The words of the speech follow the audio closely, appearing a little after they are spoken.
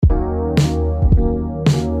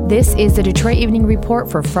This is the Detroit Evening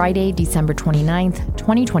Report for Friday, December 29th,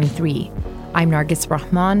 2023. I'm Nargis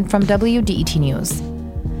Rahman from WDET News.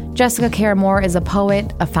 Jessica Care Moore is a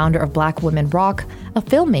poet, a founder of Black Women Rock, a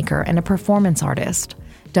filmmaker, and a performance artist.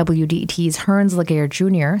 WDET's Hearns Laguerre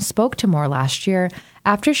Jr. spoke to Moore last year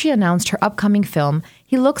after she announced her upcoming film,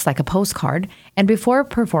 He Looks Like a Postcard, and before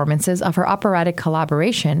performances of her operatic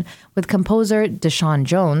collaboration with composer Deshawn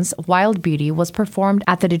Jones, Wild Beauty was performed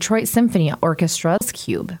at the Detroit Symphony Orchestra's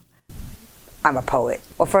Cube. I'm a poet.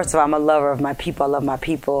 Well, first of all, I'm a lover of my people. I love my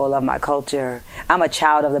people. I love my culture. I'm a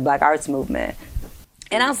child of the Black arts movement.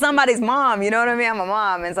 And I'm somebody's mom, you know what I mean? I'm a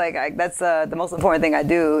mom. It's like, that's the most important thing I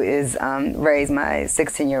do is raise my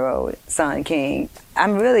 16-year-old son, King.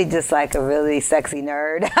 I'm really just like a really sexy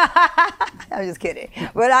nerd. I'm just kidding.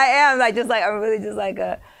 But I am I'm really just like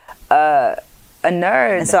a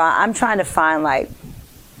nerd. And so I'm trying to find like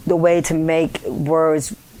the way to make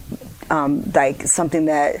words like something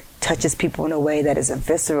that touches people in a way that is a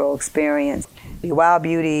visceral experience. Wild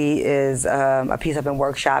Beauty is a piece I've been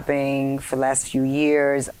workshopping for the last few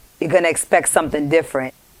years. You're going to expect something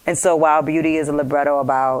different. And so Wild Beauty is a libretto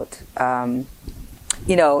about,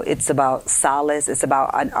 it's about solace. It's about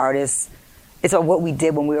an artist. It's about what we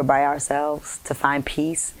did when we were by ourselves to find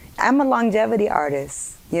peace. I'm a longevity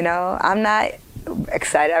artist, I'm not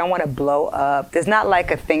excited. I don't want to blow up. There's not like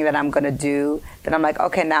a thing that I'm going to do that I'm like,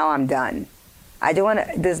 okay, now I'm done.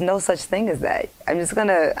 There's no such thing as that.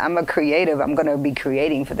 I'm a creative. I'm going to be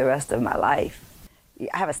creating for the rest of my life.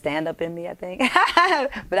 I have a stand-up in me, I think.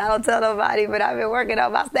 But I don't tell nobody, but I've been working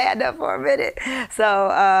on my stand-up for a minute.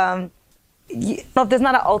 So, there's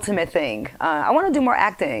not an ultimate thing. I want to do more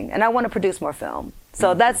acting, and I want to produce more film.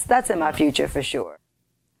 So that's in my future for sure.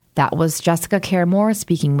 That was Jessica Care Moore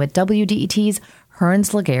speaking with WDET's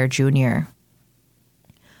Hearns Laguerre Jr.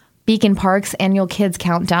 Beacon Park's annual Kids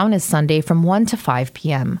Countdown is Sunday from 1 to 5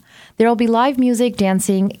 p.m. There will be live music,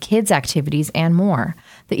 dancing, kids activities, and more.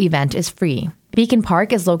 The event is free. Beacon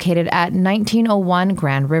Park is located at 1901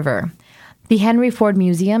 Grand River. The Henry Ford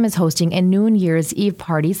Museum is hosting a New Year's Eve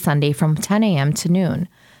party Sunday from 10 a.m. to noon.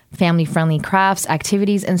 Family-friendly crafts,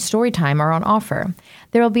 activities, and story time are on offer.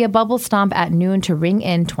 There will be a bubble stomp at noon to ring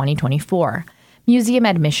in 2024. Museum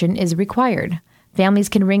admission is required. Families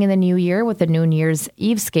can ring in the new year with the New Year's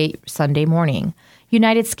Eve skate Sunday morning.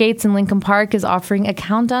 United Skates in Lincoln Park is offering a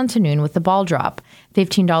countdown to noon with the ball drop.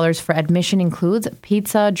 $15 for admission includes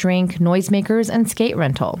pizza, drink, noisemakers, and skate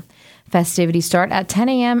rental. Festivities start at 10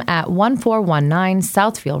 a.m. at 1419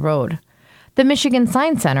 Southfield Road. The Michigan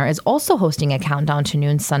Science Center is also hosting a countdown to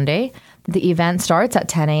noon Sunday. The event starts at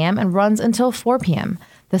 10 a.m. and runs until 4 p.m.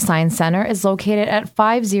 The Science Center is located at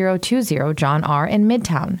 5020 John R. in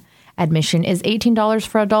Midtown. Admission is $18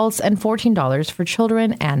 for adults and $14 for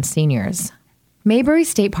children and seniors. Mayberry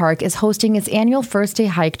State Park is hosting its annual First Day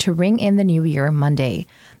Hike to ring in the new year Monday.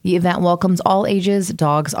 The event welcomes all ages,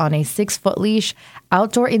 dogs on a 6-foot leash,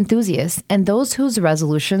 outdoor enthusiasts, and those whose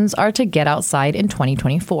resolutions are to get outside in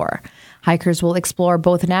 2024. Hikers will explore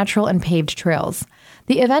both natural and paved trails.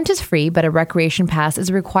 The event is free, but a recreation pass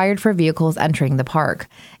is required for vehicles entering the park.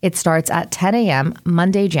 It starts at 10 a.m.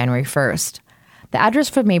 Monday, January 1st. The address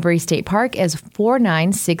for Mayberry State Park is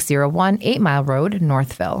 49601 8 Mile Road,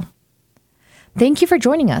 Northville. Thank you for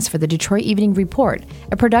joining us for the Detroit Evening Report,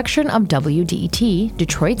 a production of WDET,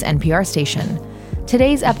 Detroit's NPR station.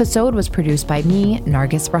 Today's episode was produced by me,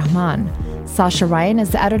 Nargis Rahman. Sasha Ryan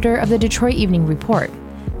is the editor of the Detroit Evening Report.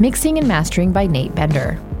 Mixing and mastering by Nate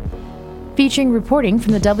Bender. Featuring reporting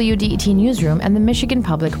from the WDET Newsroom and the Michigan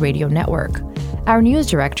Public Radio Network. Our news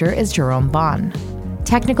director is Jerome Bond.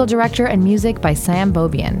 Technical director and music by Sam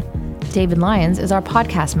Bobian. David Lyons is our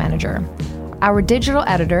podcast manager. Our digital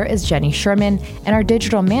editor is Jenny Sherman, and our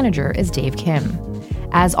digital manager is Dave Kim.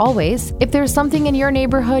 As always, if there's something in your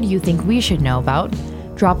neighborhood you think we should know about,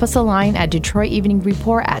 drop us a line at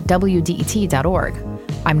DetroitEveningReport@WDET.org.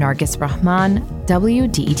 I'm Nargis Rahman,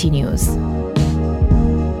 WDET News.